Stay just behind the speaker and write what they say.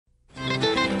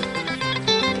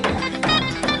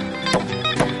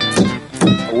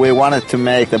we wanted to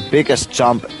make the biggest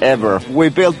jump ever. We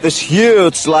built this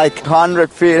huge, like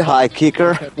 100 feet high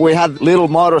kicker. We had little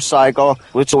motorcycle,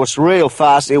 which was real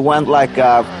fast. It went like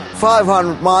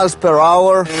 500 miles per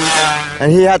hour,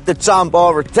 and he had to jump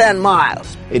over 10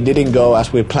 miles. It didn't go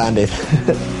as we planned it.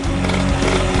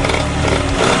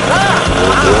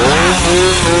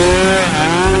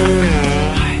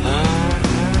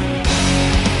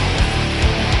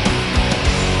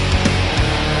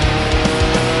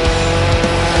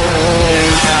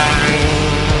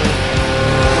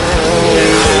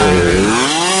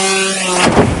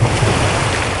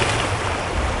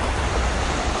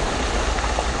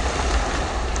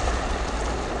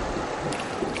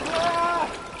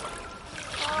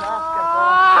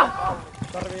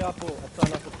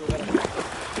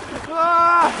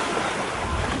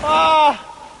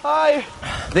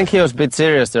 I think he was a bit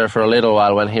serious there for a little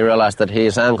while when he realized that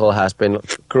his ankle has been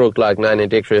crooked like 90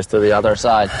 degrees to the other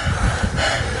side.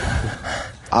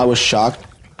 I was shocked.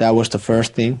 That was the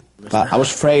first thing. But I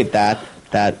was afraid that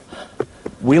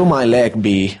will my leg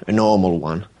be a normal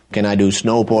one? Can I do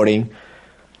snowboarding?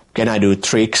 Can I do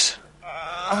tricks?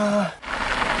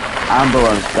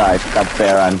 Ambulance guys got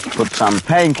there and put some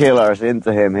painkillers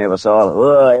into him. He was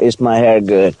all, is my hair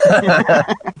good?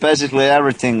 Basically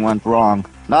everything went wrong.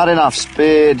 Not enough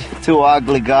speed, too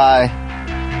ugly guy.